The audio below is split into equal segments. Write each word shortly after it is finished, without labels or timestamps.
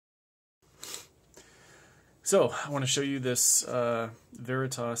So I want to show you this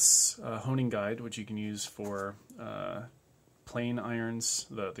Veritas honing guide, which you can use for plane irons,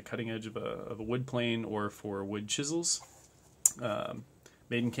 the cutting edge of a wood plane, or for wood chisels.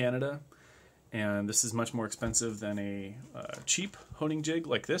 Made in Canada, and this is much more expensive than a cheap honing jig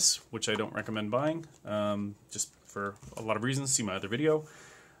like this, which I don't recommend buying, just for a lot of reasons. See my other video.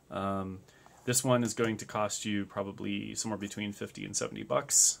 This one is going to cost you probably somewhere between 50 and 70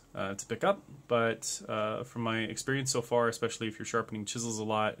 bucks to pick up, but from my experience so far, especially if you're sharpening chisels a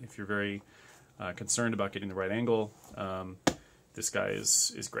lot, if you're very concerned about getting the right angle, this guy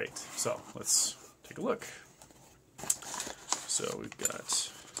is great. So let's take a look. So we've got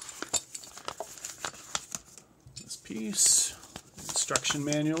this piece, instruction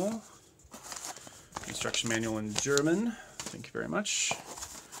manual in German, thank you very much.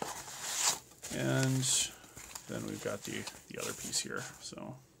 And then we've got the other piece here.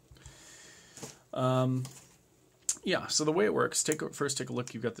 So, yeah. So the way it works, first take a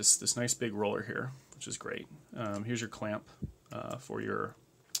look. You've got this nice big roller here, which is great. Here's your clamp for your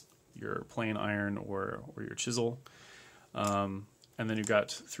plane iron or your chisel, and then you've got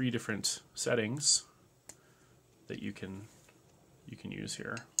 3 different settings that you can use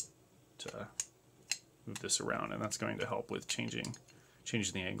here to move this around, and that's going to help with changing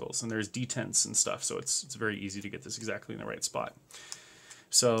the angles. And there's detents and stuff, so it's very easy to get this exactly in the right spot.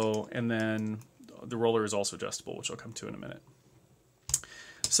 So, and then the roller is also adjustable, which I'll come to in a minute.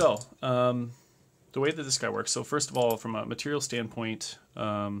 So the way that this guy works, so first of all, from a material standpoint,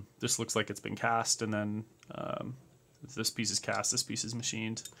 this looks like it's been cast, and then this piece is cast, this piece is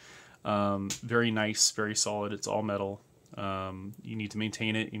machined. Very nice, very solid, it's all metal. You need to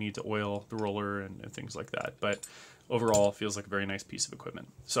maintain it, you need to oil the roller and things like that, but overall it feels like a very nice piece of equipment.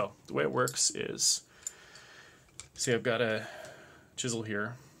 So the way it works is, see, I've got a chisel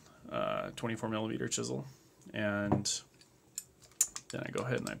here, 24mm chisel, and then I go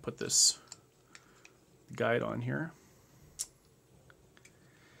ahead and I put this guide on here.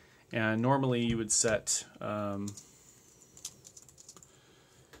 And normally you would set, so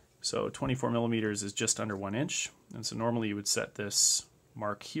 24mm is just under 1 inch, and so normally you would set this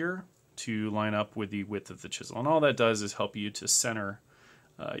mark here to line up with the width of the chisel. And all that does is help you to center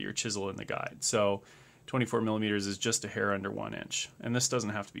your chisel in the guide. So 24mm is just a hair under 1 inch. And this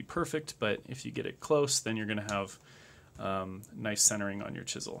doesn't have to be perfect, but if you get it close, then you're going to have nice centering on your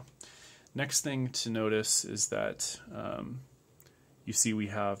chisel. Next thing to notice is that you see we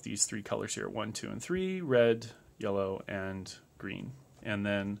have these 3 colors here, 1, 2, and 3, red, yellow, and green. And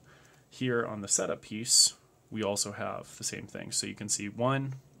then here on the setup piece, we also have the same thing. So you can see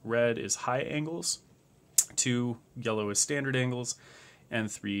 1, red is high angles, 2, yellow is standard angles, and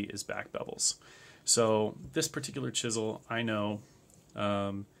 3 is back bevels. So this particular chisel, I know,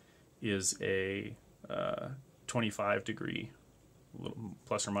 is a 25 degree,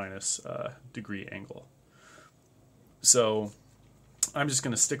 plus or minus degree angle. So I'm just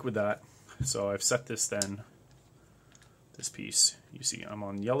going to stick with that. So I've set this then, this piece, you see I'm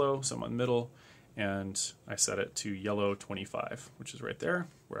on yellow, so I'm on middle, and I set it to yellow 25, which is right there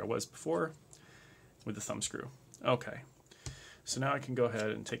where I was before with the thumb screw. Okay, so now I can go ahead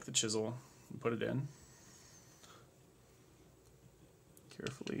and take the chisel and put it in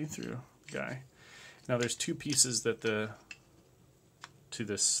carefully through the guy. Now there's 2 pieces that to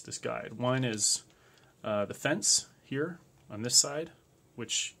this guide. One is the fence here on this side,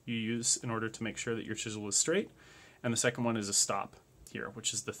 which you use in order to make sure that your chisel is straight, and the second one is a stop here,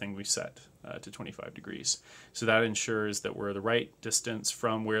 which is the thing we set to 25 degrees. So that ensures that we're the right distance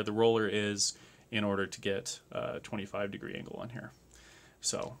from where the roller is in order to get a 25 degree angle on here.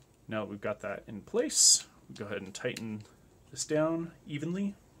 So now that we've got that in place, we go ahead and tighten this down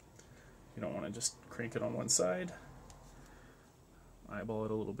evenly. You don't want to just crank it on one side. Eyeball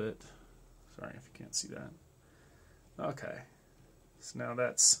it a little bit. Sorry if you can't see that. Okay, so now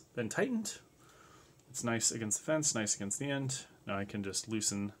that's been tightened. It's nice against the fence, nice against the end. Now I can just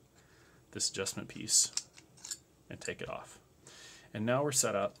loosen this adjustment piece and take it off. And now we're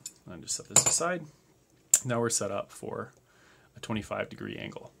set up, I'll just set this aside. Now we're set up for a 25 degree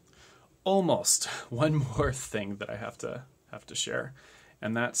angle. Almost one more thing that I have to share,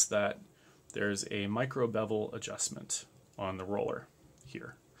 and that's that there's a micro bevel adjustment on the roller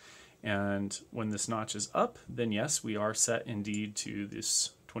here. And when this notch is up, then yes, we are set indeed to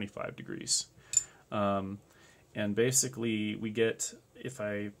this 25 degrees. And basically we get, if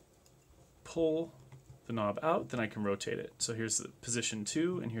I pull the knob out, then I can rotate it. So here's the position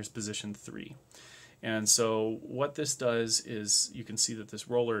 2 and here's position 3. And so what this does is, you can see that this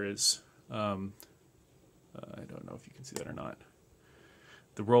roller is, I don't know if you can see that or not.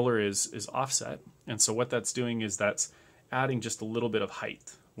 the roller is offset. And so what that's doing is that's adding just a little bit of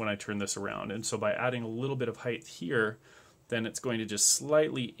height when I turn this around. And so by adding a little bit of height here, then it's going to just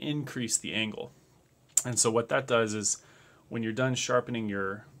slightly increase the angle. And so what that does is when you're done sharpening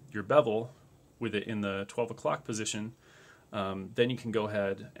your bevel with it in the 12 o'clock position, then you can go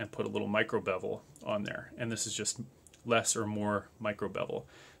ahead and put a little micro bevel on there. And this is just less or more micro bevel.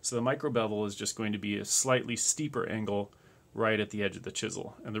 So the micro bevel is just going to be a slightly steeper angle right at the edge of the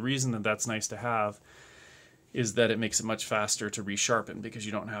chisel. And the reason that that's nice to have is that it makes it much faster to resharpen, because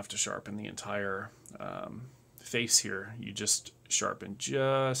you don't have to sharpen the entire face here. You just sharpen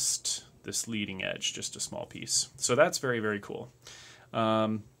just this leading edge, just a small piece. So that's very, very cool.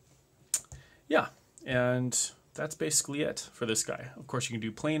 Yeah, and that's basically it for this guy. Of course, you can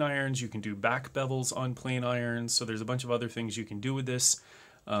do plane irons, you can do back bevels on plane irons, so there's a bunch of other things you can do with this.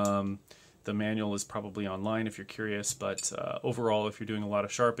 The manual is probably online if you're curious, but overall, if you're doing a lot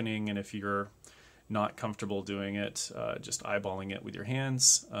of sharpening and if you're not comfortable doing it, just eyeballing it with your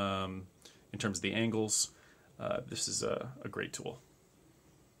hands in terms of the angles, this is a great tool.